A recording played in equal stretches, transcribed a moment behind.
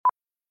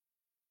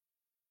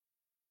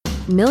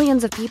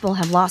Millions of people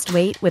have lost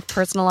weight with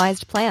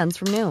personalized plans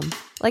from Noom.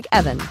 Like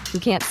Evan, who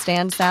can't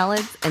stand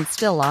salads and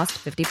still lost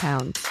 50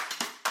 pounds.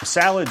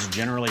 Salads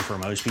generally for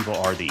most people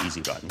are the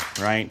easy button,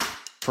 right?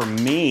 For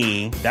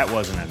me, that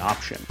wasn't an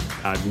option.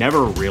 I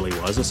never really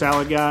was a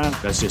salad guy.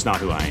 That's just not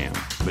who I am.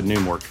 But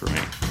Noom worked for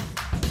me.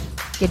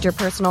 Get your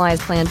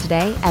personalized plan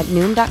today at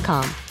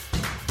Noom.com.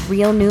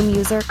 Real Noom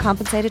user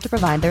compensated to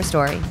provide their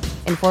story.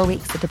 In 4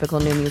 weeks, the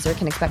typical Noom user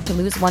can expect to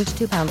lose 1 to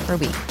 2 pounds per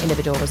week.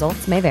 Individual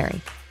results may vary.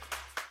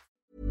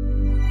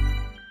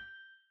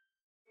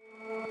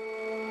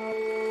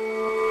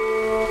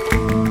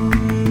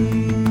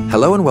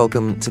 Hello and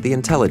welcome to The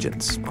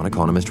Intelligence on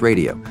Economist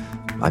Radio.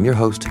 I'm your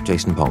host,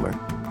 Jason Palmer.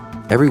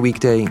 Every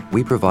weekday,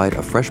 we provide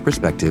a fresh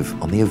perspective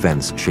on the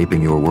events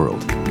shaping your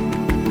world.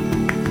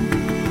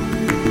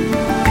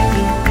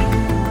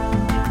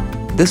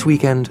 This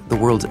weekend, the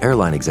world's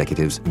airline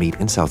executives meet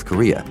in South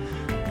Korea.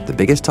 The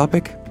biggest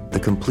topic? The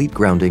complete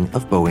grounding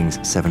of Boeing's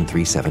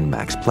 737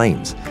 MAX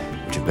planes,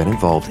 which have been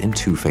involved in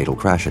 2 fatal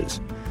crashes.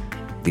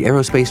 The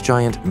aerospace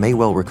giant may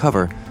well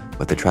recover,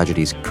 but the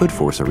tragedies could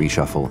force a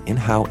reshuffle in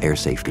how air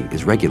safety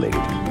is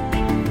regulated.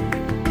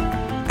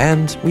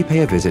 And we pay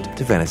a visit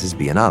to Venice's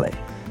Biennale.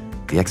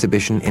 The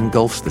exhibition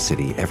engulfs the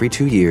city every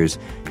 2 years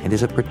and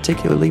is a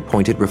particularly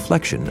pointed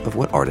reflection of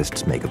what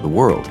artists make of the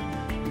world.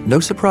 No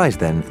surprise,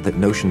 then, that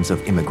notions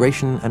of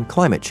immigration and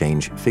climate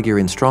change figure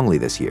in strongly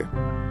this year.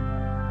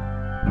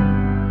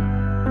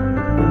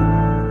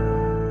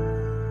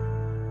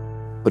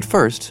 But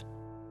first,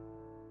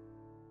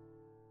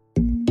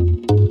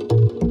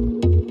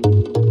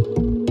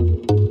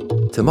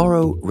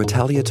 tomorrow,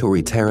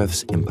 retaliatory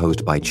tariffs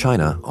imposed by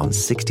China on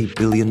 $60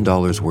 billion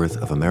worth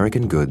of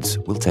American goods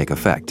will take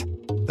effect.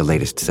 The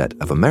latest set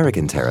of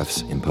American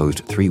tariffs,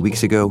 imposed 3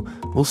 weeks ago,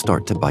 will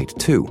start to bite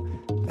too,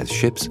 as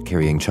ships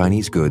carrying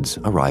Chinese goods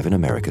arrive in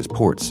America's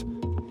ports.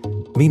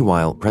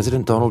 Meanwhile,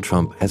 President Donald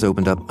Trump has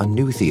opened up a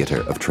new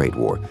theater of trade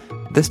war,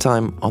 this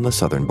time on the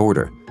southern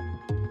border.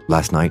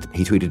 Last night,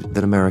 he tweeted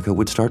that America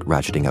would start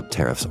ratcheting up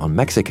tariffs on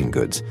Mexican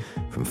goods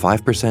from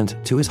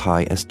 5% to as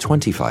high as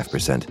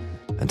 25%,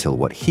 until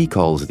what he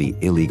calls the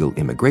illegal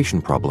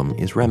immigration problem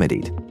is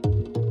remedied.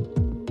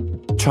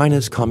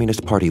 China's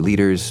Communist Party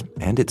leaders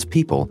and its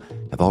people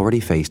have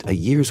already faced a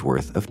year's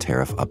worth of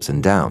tariff ups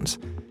and downs,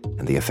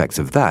 and the effects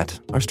of that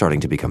are starting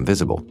to become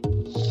visible.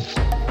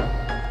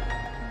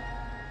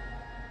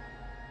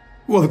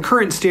 Well, the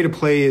current state of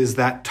play is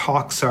that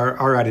talks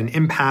are at an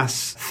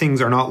impasse.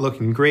 Things are not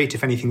looking great.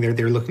 If anything,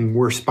 they're looking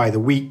worse by the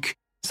week.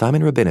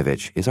 Simon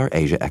Rabinovich is our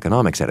Asia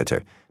economics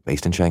editor,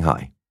 based in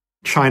Shanghai.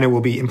 China will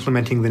be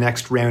implementing the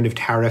next round of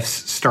tariffs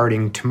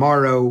starting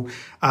tomorrow.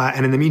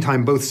 And in the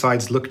meantime, both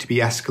sides look to be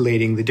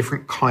escalating the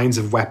different kinds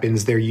of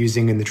weapons they're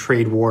using in the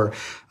trade war.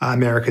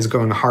 America is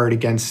going hard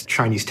against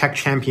Chinese tech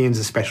champions,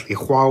 especially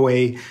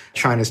Huawei.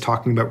 China's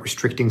talking about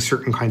restricting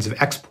certain kinds of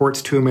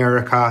exports to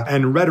America.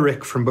 And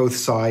rhetoric from both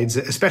sides,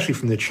 especially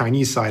from the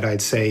Chinese side,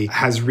 I'd say,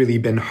 has really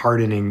been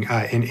hardening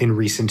in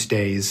recent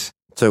days.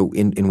 So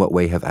in what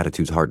way have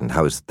attitudes hardened?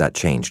 How has that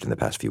changed in the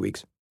past few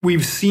weeks?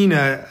 We've seen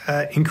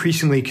a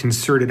increasingly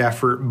concerted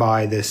effort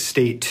by the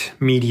state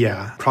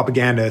media,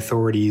 propaganda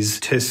authorities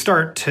to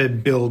start to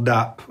build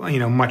up,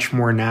 much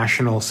more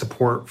national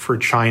support for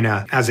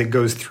China as it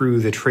goes through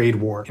the trade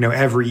war.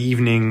 Every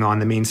evening on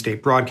the main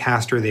state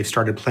broadcaster, they've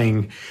started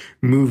playing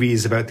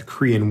movies about the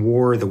Korean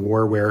War, the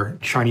war where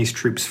Chinese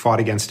troops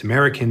fought against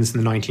Americans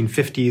in the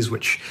 1950s,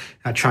 which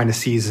China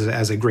sees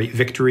as a great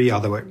victory,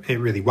 although it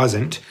really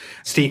wasn't.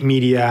 State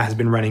media has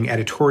been running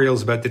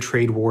editorials about the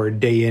trade war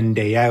day in,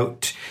 day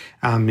out.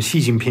 Xi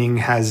Jinping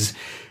has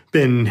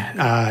been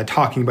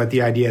talking about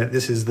the idea that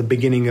this is the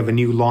beginning of a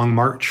new long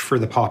march for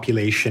the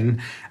population.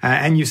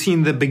 And you've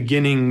seen the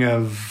beginning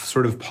of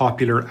sort of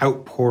popular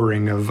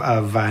outpouring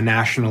of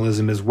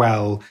nationalism as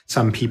well.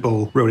 Some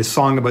people wrote a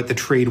song about the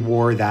trade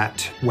war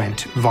that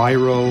went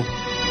viral.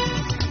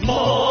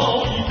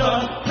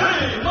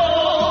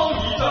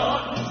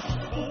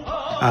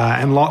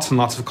 And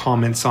lots of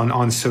comments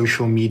on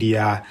social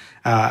media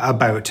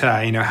about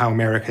how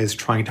America is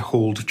trying to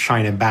hold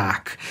China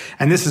back.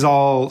 And this is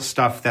all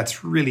stuff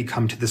that's really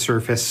come to the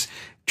surface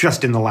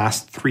just in the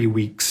last 3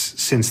 weeks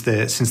since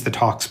the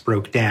talks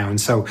broke down.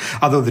 So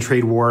although the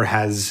trade war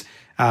has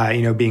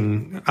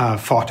being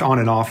fought on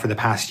and off for the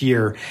past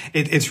year,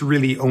 it's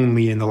really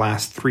only in the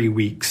last 3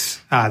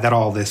 weeks that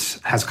all this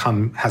has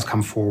come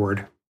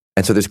forward.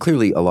 And so there's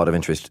clearly a lot of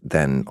interest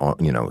then,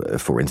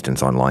 for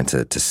instance, online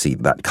to see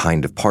that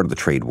kind of part of the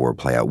trade war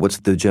play out. What's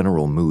the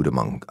general mood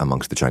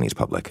amongst the Chinese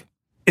public?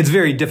 It's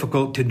very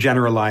difficult to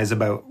generalize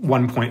about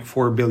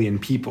 1.4 billion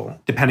people.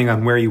 Depending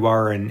on where you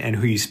are and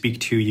who you speak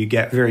to, you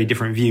get very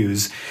different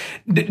views.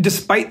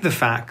 Despite the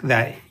fact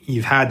that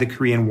you've had the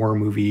Korean War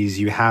movies,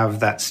 you have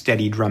that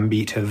steady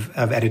drumbeat of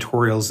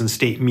editorials and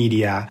state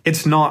media,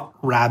 it's not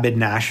rabid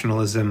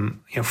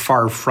nationalism,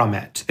 far from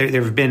it.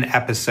 There have been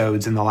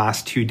episodes in the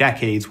last 2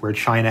 decades where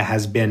China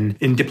has been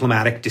in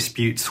diplomatic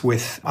disputes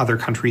with other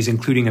countries,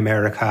 including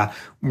America,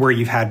 where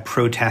you've had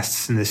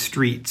protests in the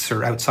streets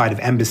or outside of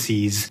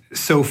embassies.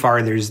 So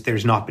far,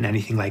 there's not been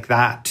anything like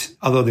that.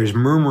 although there's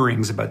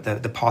murmurings about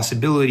the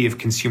possibility of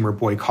consumer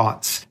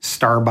boycotts,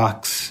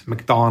 Starbucks,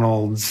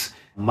 McDonald's,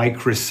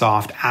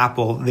 Microsoft,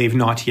 Apple, they've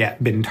not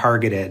yet been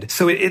targeted.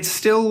 So it's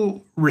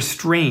still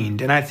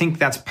restrained. And I think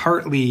that's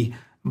partly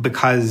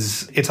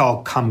because it's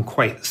all come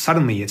quite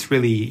suddenly. It's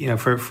really,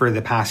 for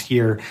the past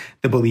year,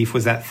 the belief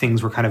was that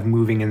things were kind of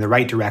moving in the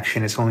right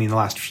direction. It's only in the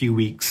last few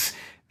weeks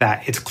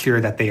that it's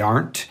clear that they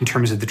aren't in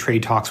terms of the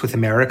trade talks with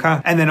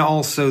America. And then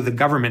also the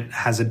government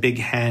has a big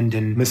hand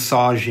in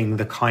massaging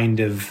the kind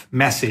of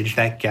message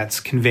that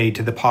gets conveyed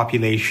to the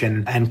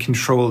population and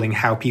controlling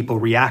how people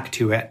react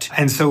to it.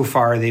 And so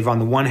far, they've on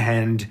the one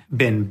hand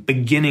been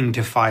beginning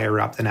to fire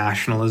up the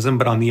nationalism,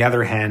 but on the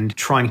other hand,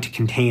 trying to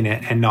contain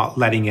it and not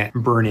letting it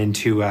burn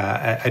into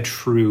a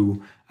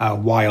true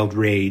wild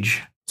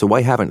rage. So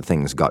why haven't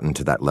things gotten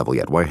to that level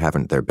yet? Why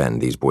haven't there been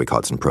these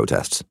boycotts and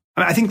protests?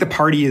 I think the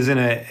party is in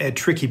a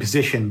tricky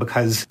position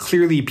because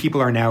clearly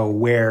people are now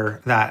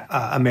aware that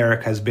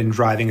America has been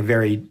driving a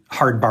very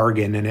hard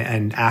bargain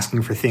and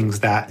asking for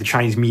things that the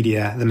Chinese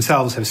media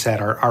themselves have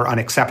said are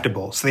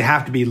unacceptable. So they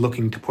have to be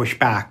looking to push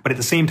back. But at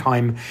the same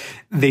time,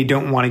 they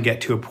don't want to get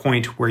to a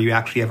point where you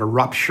actually have a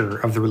rupture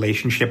of the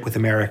relationship with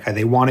America.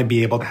 They want to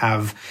be able to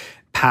have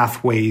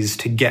pathways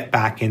to get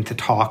back into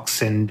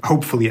talks and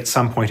hopefully at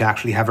some point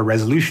actually have a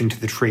resolution to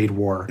the trade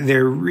war.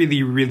 They're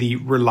really, really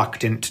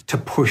reluctant to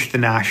push the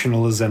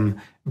nationalism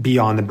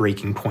beyond the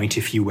breaking point,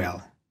 if you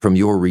will. From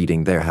your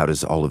reading there, how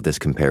does all of this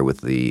compare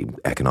with the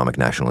economic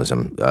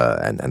nationalism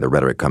and the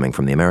rhetoric coming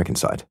from the American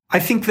side?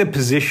 I think the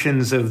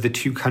positions of the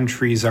two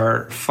countries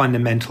are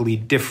fundamentally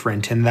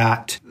different in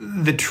that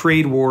the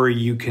trade war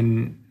you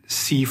can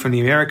see from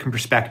the American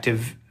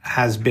perspective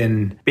has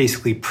been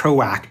basically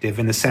proactive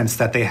in the sense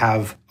that they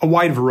have a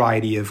wide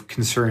variety of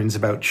concerns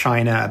about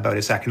China, about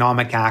its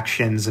economic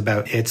actions,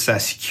 about its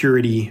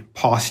security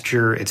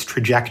posture, its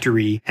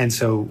trajectory. And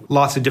so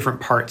lots of different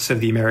parts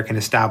of the American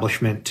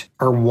establishment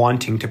are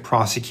wanting to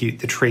prosecute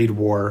the trade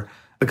war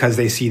because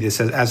they see this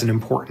as an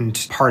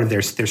important part of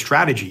their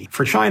strategy.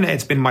 For China,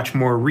 it's been much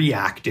more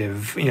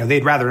reactive.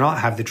 They'd rather not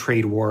have the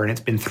trade war, and it's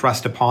been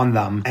thrust upon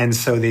them. And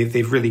so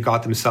they've really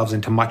got themselves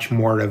into much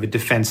more of a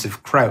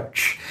defensive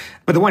crouch.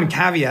 But the one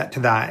caveat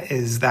to that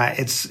is that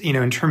it's,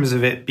 in terms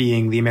of it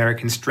being the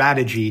American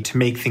strategy to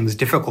make things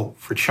difficult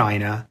for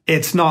China,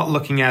 it's not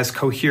looking as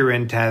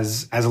coherent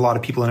as a lot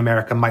of people in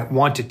America might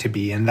want it to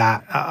be. And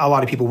that a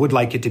lot of people would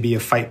like it to be a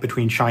fight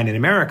between China and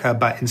America.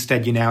 But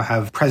instead, you now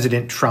have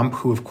President Trump,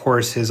 who, of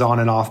course, has on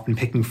and off been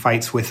picking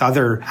fights with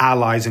other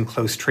allies and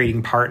close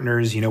trading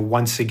partners.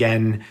 Once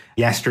again,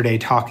 yesterday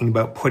talking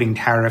about putting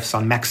tariffs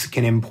on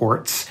Mexican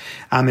imports.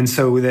 And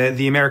so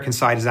the American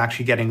side is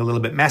actually getting a little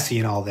bit messy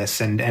in all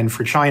this. And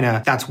for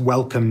China, that's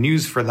welcome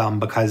news for them,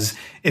 because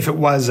if it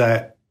was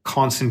a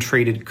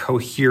concentrated,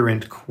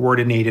 coherent,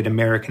 coordinated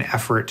American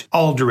effort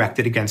all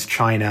directed against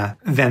China,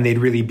 then they'd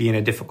really be in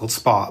a difficult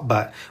spot.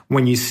 But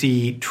when you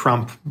see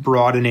Trump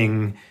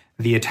broadening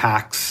the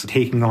attacks,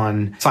 taking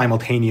on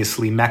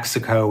simultaneously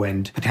Mexico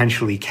and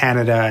potentially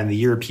Canada and the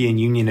European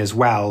Union as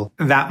well,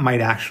 that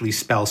might actually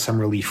spell some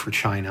relief for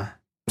China.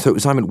 So,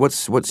 Simon,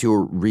 what's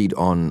your read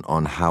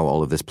on how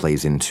all of this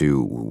plays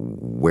into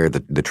where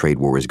the trade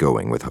war is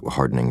going with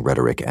hardening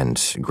rhetoric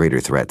and greater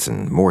threats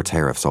and more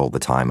tariffs all the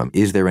time?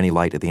 Is there any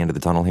light at the end of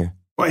the tunnel here?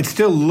 Well, it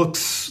still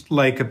looks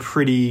like a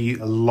pretty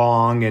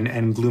long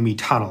and gloomy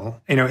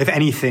tunnel. If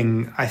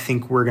anything, I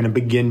think we're going to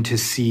begin to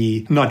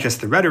see not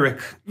just the rhetoric,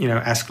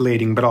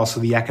 escalating, but also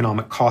the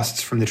economic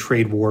costs from the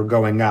trade war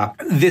going up.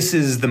 This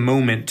is the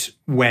moment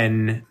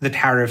when the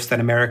tariffs that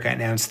America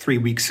announced 3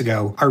 weeks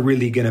ago are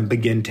really going to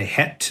begin to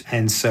hit.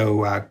 And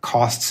so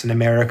costs in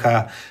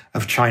America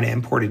of China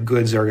imported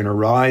goods are going to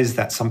rise.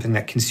 That's something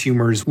that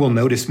consumers will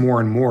notice more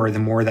and more the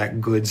more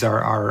that goods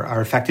are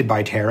affected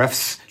by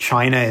tariffs.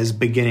 China is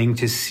beginning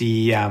to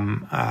see,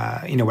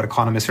 what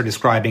economists are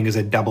describing as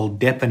a double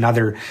dip,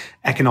 another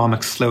economic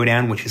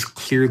slowdown, which has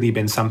clearly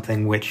been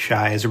something which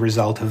is a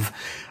result of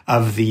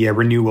the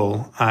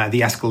renewal,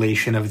 the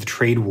escalation of the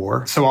trade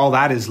war. So all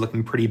that is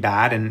looking pretty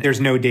bad, and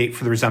there's no date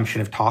for the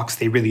resumption of talks.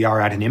 They really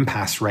are at an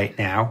impasse right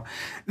now.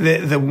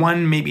 The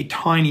one maybe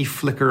tiny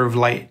flicker of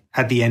light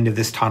at the end of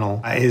this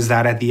tunnel is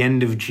that at the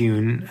end of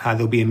June,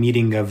 there'll be a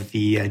meeting of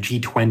the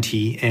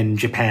G20 in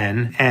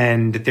Japan.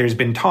 And there's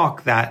been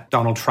talk that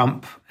Donald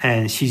Trump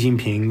and Xi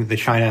Jinping, the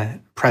China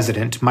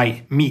president,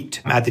 might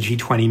meet at the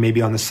G20,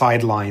 maybe on the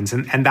sidelines.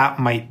 And that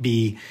might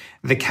be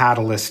the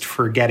catalyst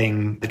for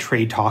getting the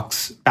trade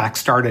talks back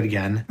started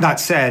again. That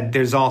said,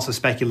 there's also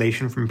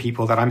speculation from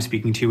people that I'm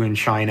speaking to in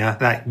China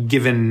that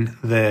given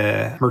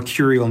the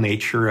mercurial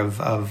nature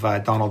of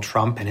Donald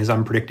Trump and his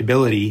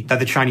unpredictability, that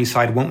the Chinese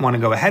side won't want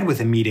to go ahead with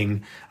a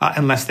meeting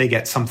unless they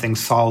get something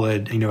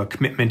solid, a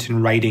commitment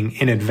in writing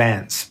in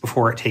advance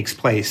before it takes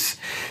place.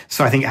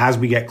 So I think as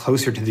we get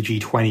closer to the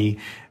G20,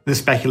 the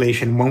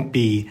speculation won't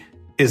be,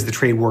 is the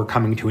trade war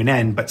coming to an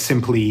end, but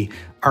simply,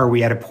 are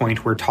we at a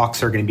point where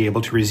talks are going to be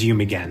able to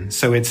resume again?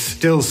 So it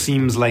still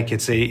seems like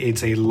it's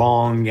a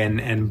long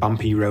and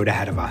bumpy road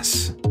ahead of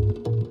us.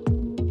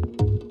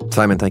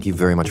 Simon, thank you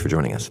very much for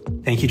joining us.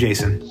 Thank you,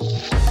 Jason.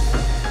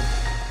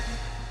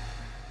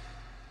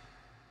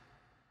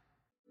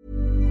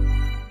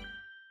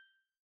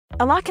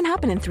 A lot can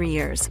happen in 3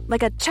 years,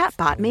 like a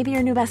chatbot may be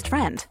your new best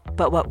friend.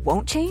 But what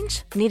won't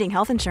change? Needing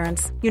health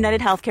insurance.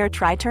 United Healthcare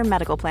Tri-Term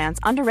Medical Plans,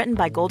 underwritten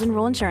by Golden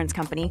Rule Insurance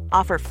Company,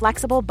 offer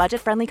flexible,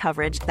 budget-friendly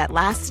coverage that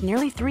lasts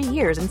nearly 3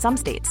 years in some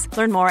states.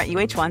 Learn more at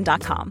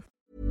uh1.com.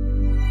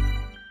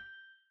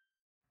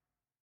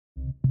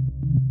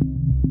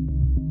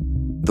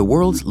 The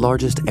world's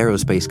largest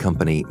aerospace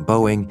company,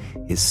 Boeing,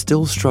 is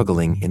still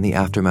struggling in the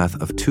aftermath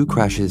of two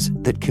crashes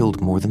that killed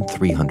more than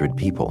 300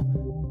 people.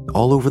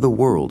 All over the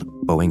world,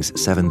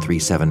 Boeing's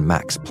 737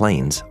 MAX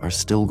planes are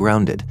still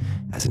grounded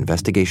as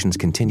investigations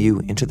continue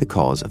into the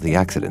cause of the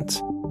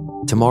accidents.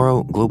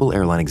 Tomorrow, global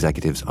airline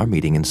executives are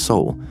meeting in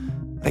Seoul,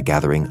 a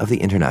gathering of the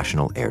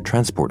International Air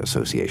Transport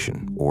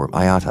Association, or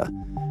IATA.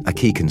 A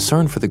key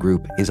concern for the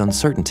group is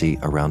uncertainty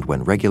around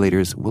when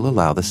regulators will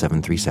allow the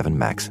 737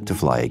 MAX to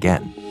fly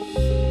again.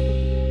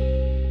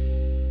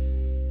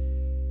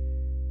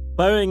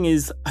 Boeing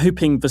is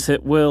hoping that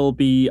it will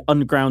be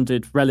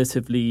ungrounded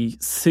relatively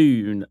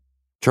soon.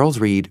 Charles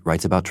Reed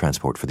writes about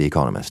transport for The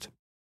Economist.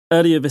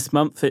 Earlier this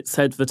month, it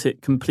said that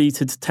it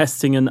completed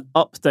testing an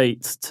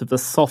update to the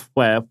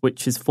software,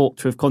 which is thought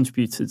to have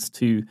contributed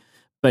to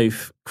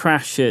both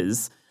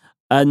crashes.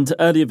 And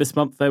earlier this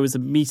month, there was a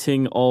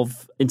meeting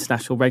of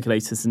international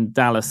regulators in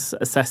Dallas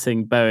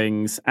assessing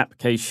Boeing's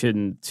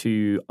application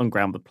to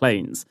unground the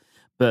planes.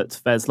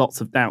 But there's lots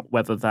of doubt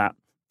whether that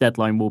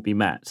deadline will be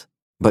met.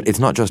 But it's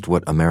not just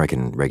what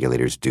American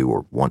regulators do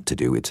or want to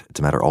do. It's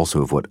a matter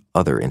also of what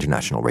other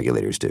international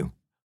regulators do.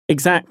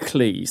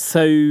 Exactly.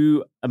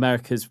 So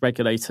America's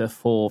regulator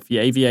for the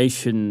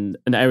aviation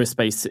and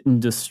aerospace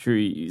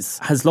industries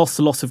has lost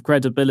a lot of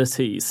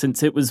credibility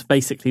since it was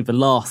basically the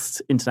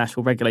last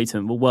international regulator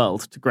in the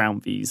world to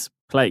ground these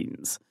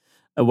planes.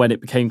 When it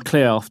became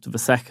clear after the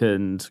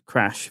second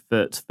crash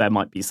that there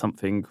might be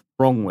something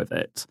wrong with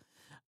it.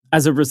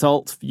 As a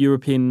result,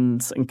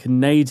 Europeans and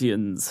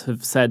Canadians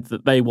have said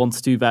that they want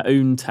to do their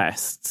own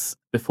tests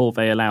before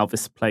they allow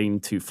this plane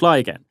to fly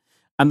again.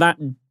 And that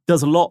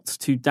does a lot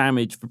to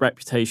damage the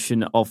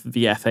reputation of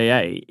the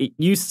FAA. It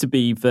used to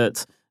be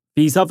that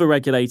these other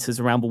regulators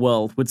around the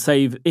world would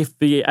say if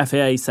the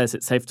FAA says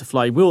it's safe to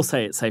fly, we'll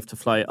say it's safe to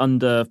fly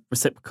under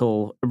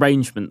reciprocal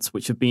arrangements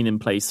which have been in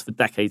place for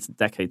decades and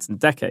decades and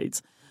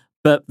decades.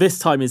 But this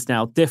time is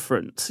now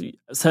different.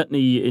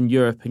 Certainly in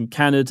Europe and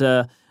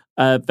Canada,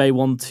 they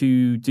want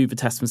to do the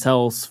test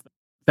themselves.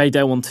 They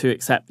don't want to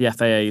accept the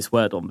FAA's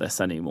word on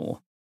this anymore.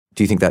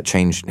 Do you think that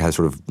change has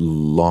sort of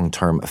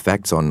long-term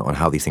effects on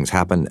how these things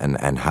happen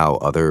and how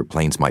other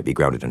planes might be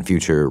grounded in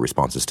future,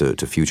 responses to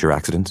future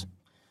accidents?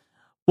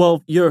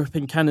 Well, Europe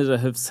and Canada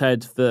have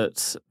said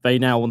that they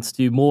now want to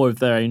do more of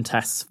their own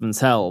tests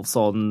themselves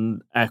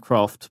on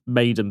aircraft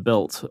made and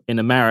built in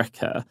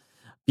America.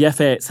 The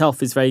FAA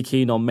itself is very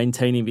keen on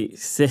maintaining the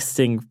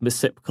existing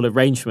reciprocal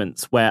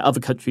arrangements where other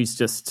countries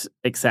just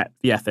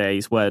accept the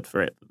FAA's word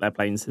for it, that their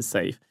planes are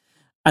safe.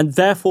 And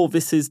therefore,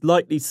 this is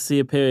likely to see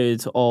a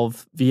period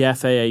of the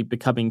FAA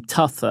becoming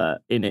tougher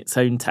in its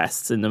own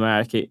tests in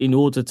America in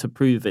order to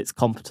prove its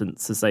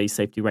competence as a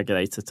safety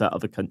regulator to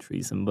other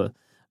countries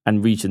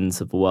and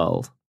regions of the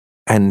world.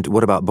 And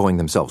what about Boeing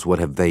themselves? What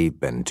have they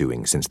been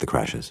doing since the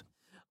crashes?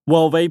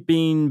 Well, they've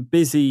been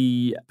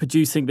busy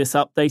producing this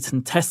update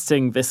and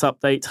testing this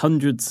update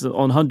hundreds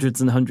and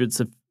hundreds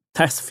of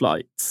test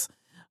flights.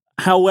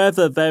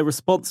 However, their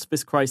response to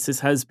this crisis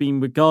has been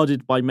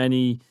regarded by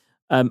many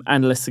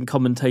analysts and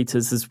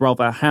commentators as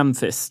rather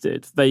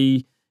ham-fisted.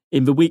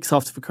 In the weeks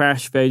after the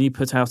crash, they only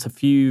put out a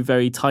few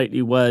very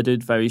tightly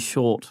worded, very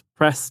short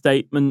press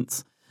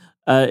statements.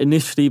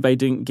 Initially, they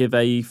didn't give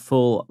a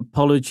full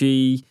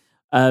apology.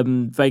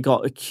 They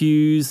got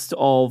accused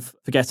of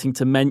forgetting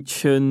to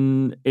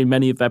mention in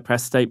many of their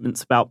press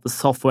statements about the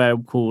software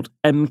called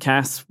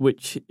MCAS,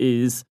 which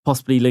is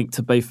possibly linked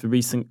to both the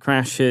recent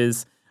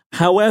crashes.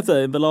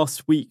 However, in the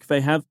last week,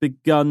 they have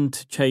begun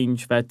to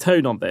change their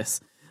tone on this.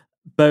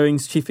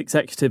 Boeing's chief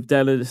executive,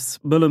 Dennis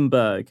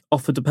Muilenburg,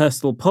 offered a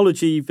personal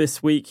apology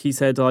this week. He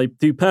said, "I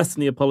do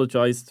personally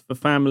apologise to the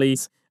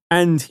families."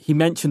 And he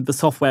mentioned the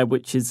software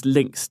which is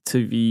linked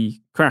to the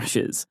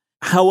crashes.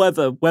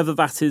 However, whether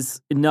that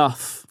is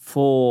enough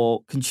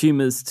for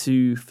consumers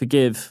to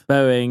forgive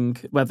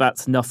Boeing, whether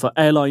that's enough for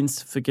airlines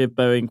to forgive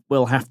Boeing,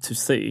 we'll have to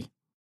see.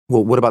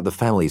 Well, what about the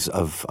families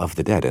of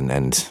the dead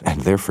and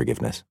their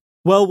forgiveness?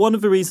 Well, one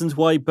of the reasons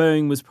why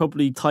Boeing was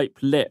probably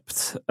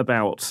tight-lipped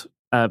about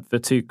the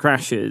two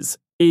crashes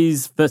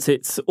is that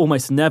it's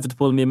almost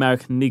inevitable in the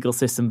American legal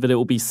system that it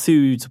will be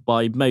sued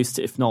by most,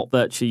 if not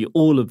virtually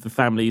all, of the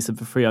families of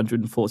the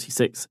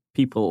 346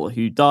 people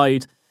who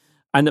died.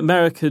 And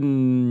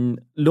American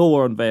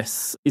law on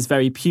this is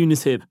very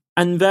punitive.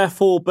 And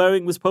therefore,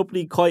 Boeing was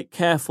probably quite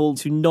careful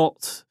to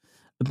not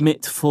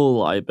admit full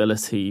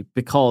liability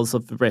because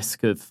of the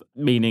risk of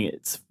meaning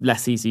it's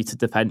less easy to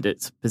defend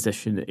its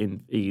position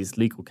in these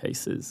legal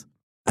cases.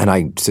 And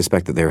I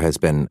suspect that there has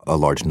been a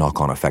large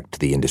knock-on effect to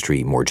the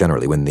industry more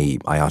generally. When the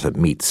IATA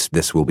meets,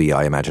 this will be,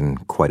 I imagine,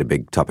 quite a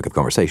big topic of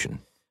conversation.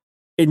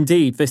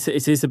 Indeed,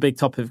 it is a big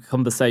topic of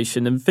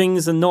conversation, and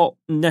things are not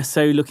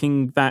necessarily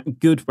looking that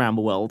good around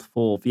the world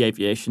for the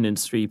aviation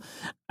industry.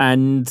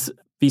 And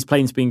these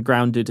planes being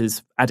grounded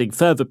is adding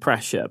further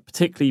pressure,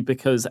 particularly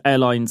because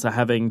airlines are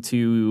having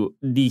to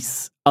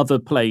lease other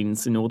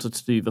planes in order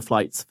to do the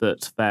flights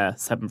that their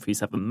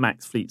 737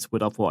 MAX fleets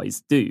would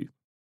otherwise do.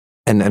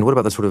 And what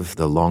about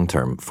the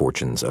long-term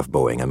fortunes of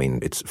Boeing? I mean,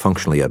 it's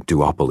functionally a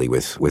duopoly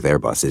with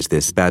Airbus. Is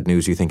this bad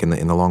news, you think, in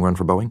the long run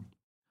for Boeing?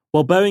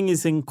 Well, Boeing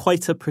is in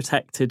quite a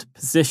protected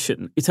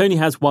position. It only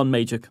has one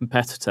major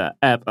competitor,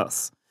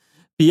 Airbus.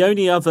 The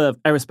only other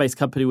aerospace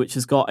company which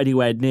has got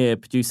anywhere near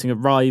producing a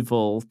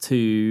rival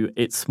to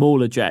its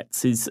smaller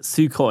jets is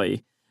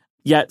Sukhoi.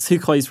 Yet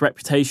Sukhoi's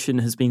reputation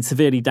has been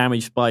severely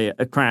damaged by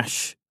a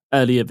crash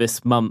earlier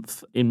this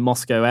month in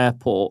Moscow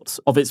airport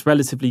of its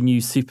relatively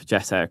new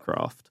Superjet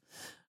aircraft.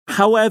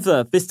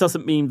 However, this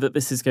doesn't mean that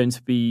this is going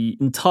to be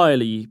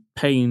entirely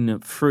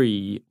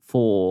pain-free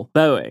for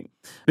Boeing.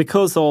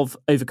 Because of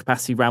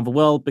overcapacity around the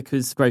world,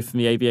 because growth in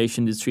the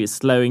aviation industry is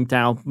slowing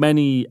down,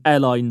 many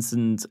airlines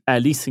and air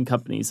leasing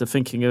companies are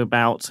thinking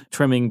about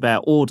trimming their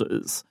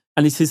orders.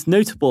 And it is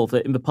notable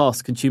that in the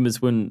past,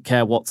 consumers wouldn't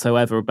care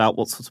whatsoever about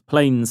what sort of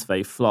planes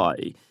they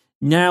fly.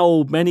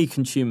 Now, many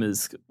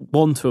consumers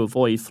want to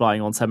avoid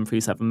flying on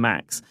 737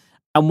 MAX.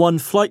 And one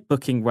flight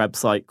booking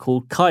website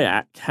called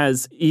Kayak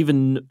has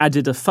even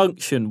added a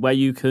function where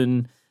you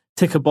can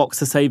tick a box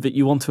to say that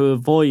you want to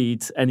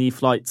avoid any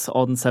flights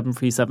on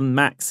 737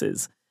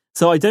 MAXs.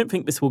 So I don't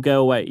think this will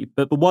go away.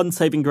 But the one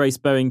saving grace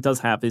Boeing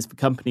does have is the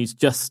company's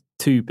just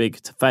too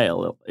big to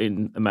fail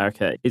in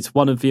America. It's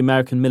one of the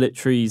American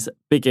military's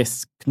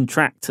biggest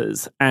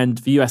contractors, and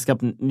the US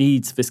government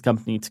needs this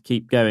company to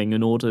keep going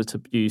in order to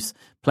produce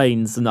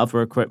planes and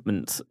other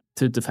equipment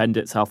to defend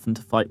itself and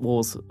to fight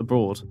wars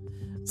abroad.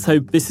 So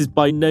this is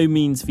by no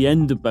means the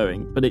end of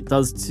Boeing, but it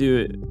does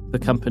do the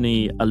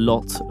company a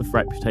lot of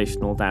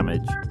reputational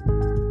damage.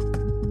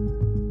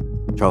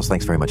 Charles,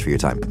 thanks very much for your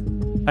time.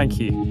 Thank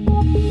you.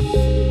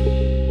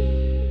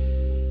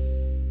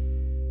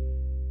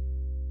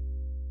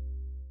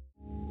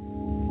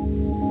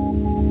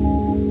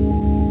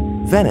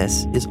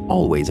 Venice is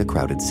always a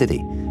crowded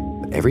city,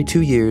 but every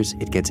 2 years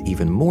it gets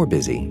even more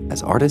busy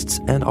as artists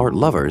and art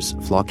lovers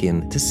flock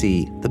in to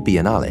see the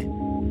Biennale.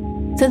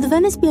 So the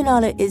Venice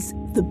Biennale is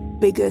the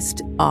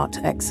biggest art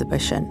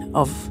exhibition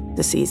of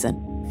the season.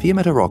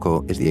 Fiammetta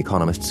Rocco is The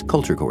Economist's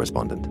culture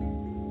correspondent.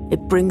 It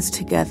brings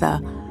together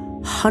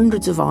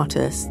hundreds of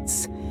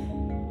artists,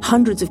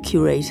 hundreds of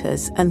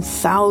curators, and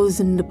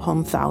thousand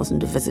upon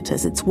thousand of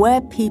visitors. It's where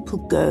people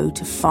go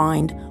to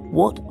find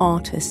what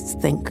artists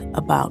think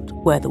about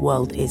where the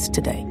world is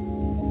today.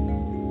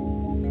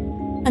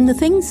 And the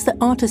things that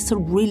artists are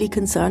really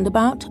concerned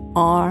about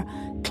are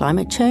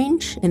climate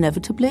change,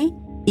 inevitably,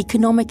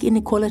 economic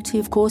inequality,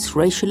 of course,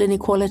 racial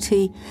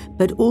inequality,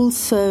 but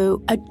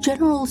also a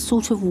general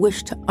sort of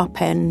wish to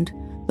upend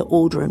the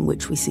order in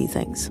which we see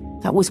things.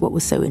 That was what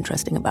was so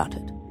interesting about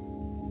it.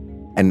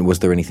 And was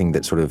there anything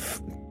that sort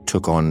of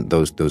took on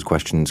those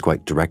questions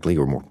quite directly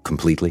or more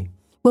completely?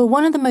 Well,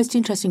 one of the most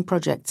interesting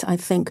projects, I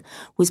think,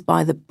 was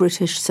by the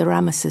British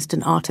ceramicist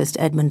and artist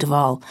Edmund de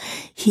Waal.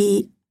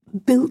 He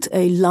built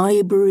a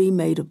library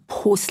made of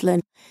porcelain.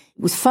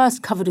 It was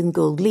first covered in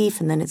gold leaf,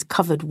 and then it's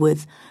covered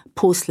with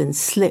porcelain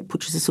slip,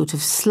 which is a sort of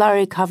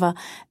slurry cover.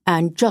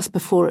 And just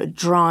before it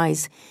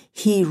dries,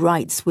 he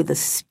writes with a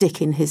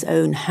stick in his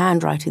own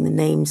handwriting the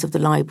names of the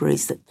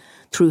libraries that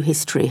through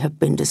history have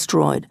been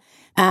destroyed.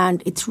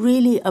 And it's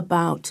really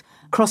about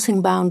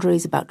crossing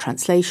boundaries, about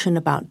translation,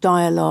 about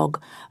dialogue,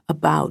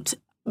 about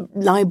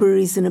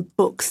libraries and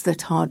books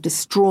that are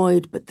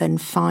destroyed but then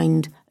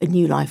find a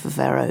new life of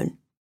their own.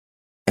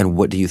 And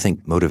what do you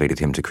think motivated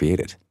him to create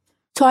it?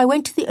 So I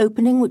went to the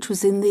opening, which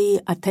was in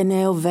the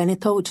Ateneo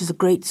Veneto, which is a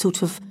great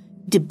sort of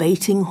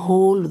debating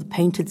hall with a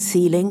painted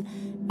ceiling.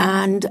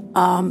 And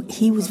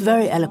he was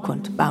very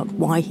eloquent about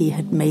why he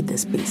had made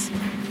this piece.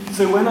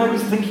 So when I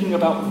was thinking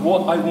about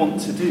what I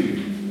want to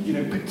do,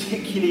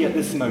 particularly at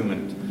this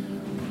moment,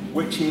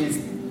 which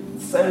is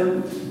so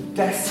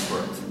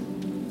desperate,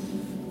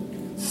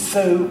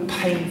 so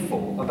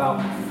painful about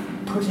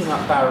putting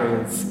up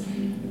barriers,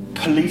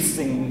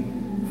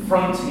 policing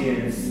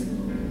frontiers,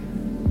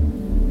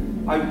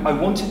 I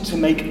wanted to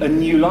make a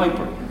new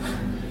library.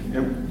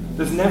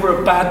 There's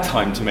never a bad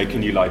time to make a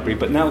new library,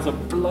 but now's a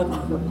bloody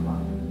good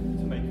time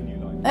to make a new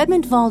library.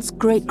 Edmund de Waal's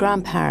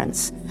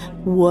great-grandparents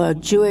were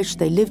Jewish.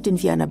 They lived in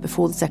Vienna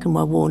before the Second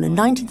World War. And in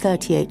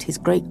 1938, his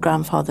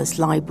great-grandfather's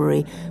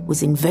library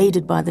was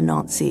invaded by the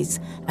Nazis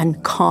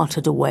and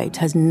carted away. It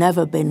has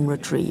never been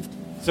retrieved.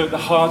 So at the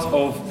heart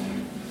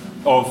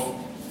of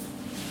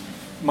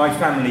my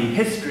family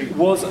history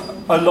was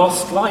a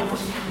lost library.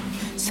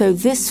 So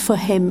this, for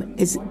him,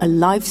 is a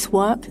life's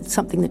work. It's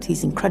something that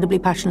he's incredibly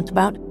passionate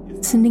about.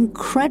 It's an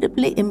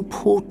incredibly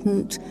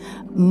important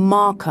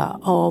marker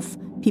of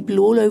people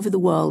all over the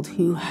world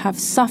who have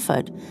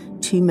suffered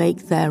to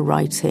make their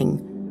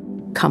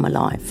writing come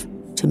alive,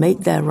 to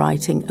make their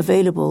writing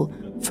available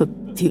for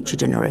future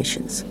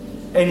generations.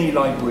 Any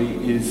library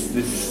is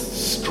this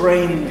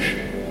strange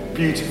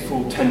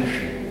beautiful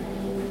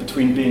tension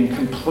between being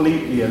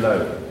completely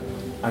alone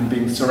and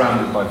being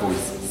surrounded by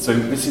voices. So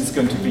this is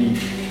going to be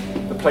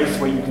the place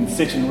where you can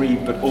sit and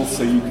read, but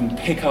also you can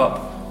pick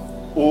up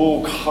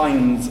all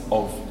kinds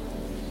of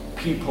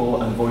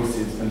people and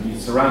voices and be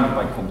surrounded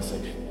by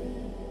conversation.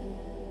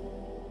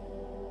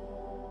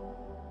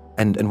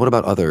 And what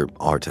about other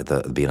art at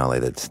the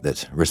Biennale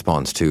that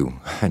responds to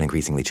an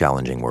increasingly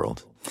challenging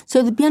world?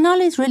 So the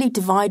Biennale is really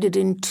divided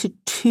into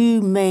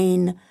two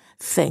main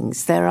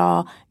things. There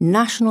are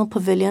national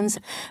pavilions,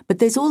 but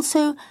there's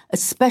also a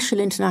special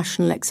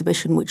international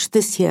exhibition, which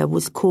this year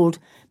was called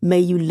May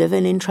You Live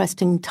in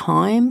Interesting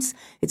Times.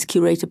 It's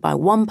curated by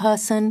one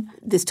person,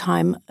 this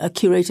time a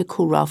curator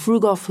called Ralph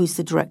Rugoff, who's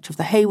the director of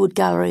the Hayward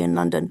Gallery in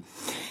London.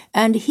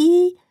 And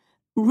he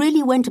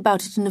really went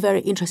about it in a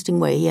very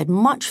interesting way. He had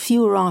much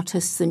fewer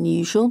artists than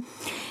usual,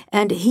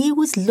 and he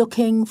was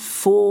looking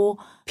for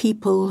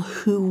people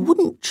who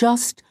wouldn't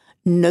just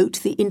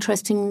note the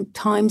interesting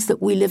times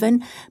that we live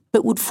in,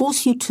 but would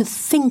force you to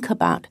think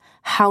about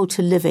how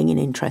to living in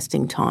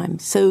interesting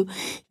times. So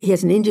he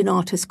has an Indian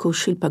artist called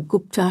Shilpa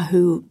Gupta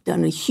who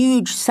done a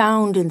huge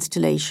sound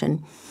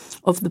installation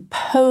of the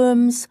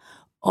poems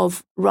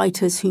of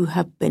writers who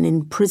have been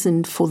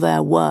imprisoned for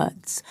their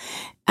words.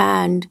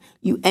 And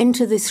you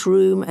enter this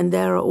room and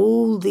there are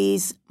all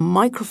these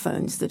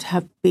microphones that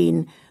have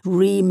been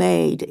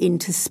remade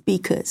into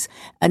speakers.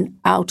 And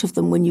out of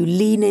them, when you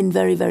lean in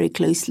very, very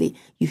closely,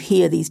 you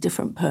hear these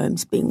different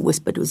poems being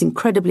whispered. It was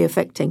incredibly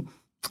affecting.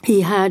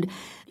 He had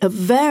a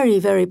very,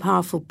 very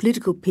powerful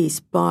political piece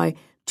by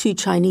two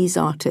Chinese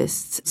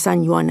artists,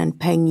 San Yuan and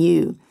Peng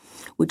Yu,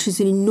 which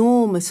is an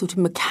enormous sort of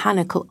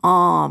mechanical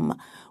arm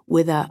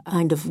with a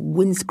kind of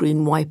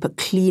windscreen wiper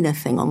cleaner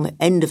thing on the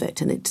end of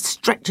it, and it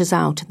stretches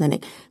out and then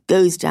it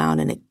goes down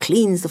and it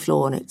cleans the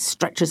floor, and it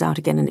stretches out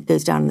again and it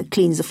goes down and it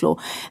cleans the floor.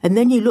 And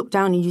then you look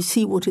down and you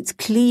see what it's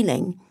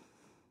cleaning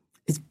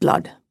is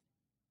blood.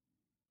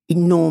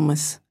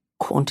 Enormous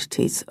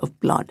quantities of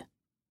blood.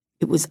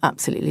 It was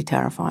absolutely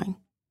terrifying.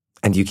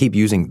 And you keep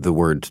using the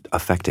word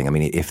affecting. I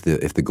mean, if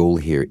the goal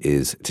here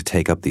is to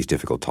take up these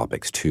difficult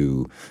topics,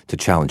 to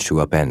challenge, to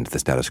upend the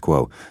status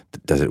quo,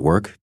 does it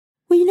work?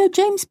 Well, you know,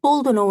 James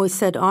Baldwin always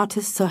said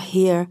artists are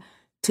here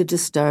to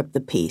disturb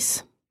the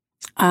peace.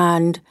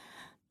 And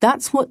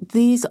that's what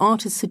these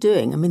artists are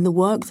doing. I mean, the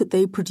work that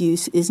they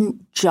produce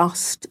isn't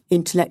just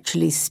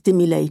intellectually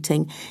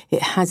stimulating.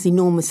 It has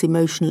enormous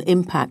emotional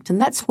impact. And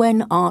that's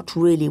when art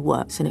really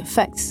works and it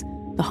affects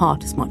the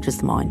heart as much as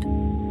the mind.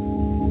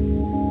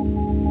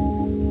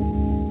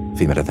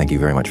 Fimeta, thank you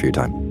very much for your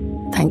time.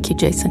 Thank you,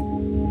 Jason.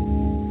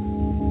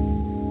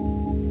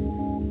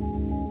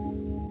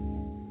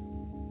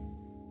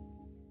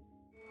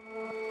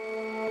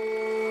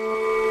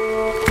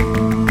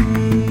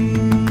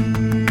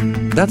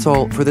 That's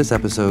all for this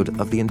episode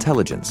of The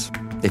Intelligence.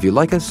 If you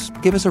like us,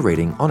 give us a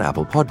rating on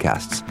Apple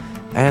Podcasts.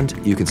 And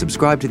you can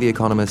subscribe to The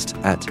Economist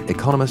at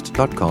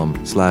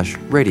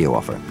economist.com/radio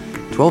offer.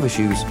 12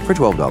 issues for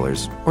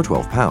 $12 or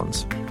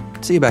 £12.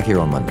 See you back here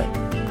on Monday.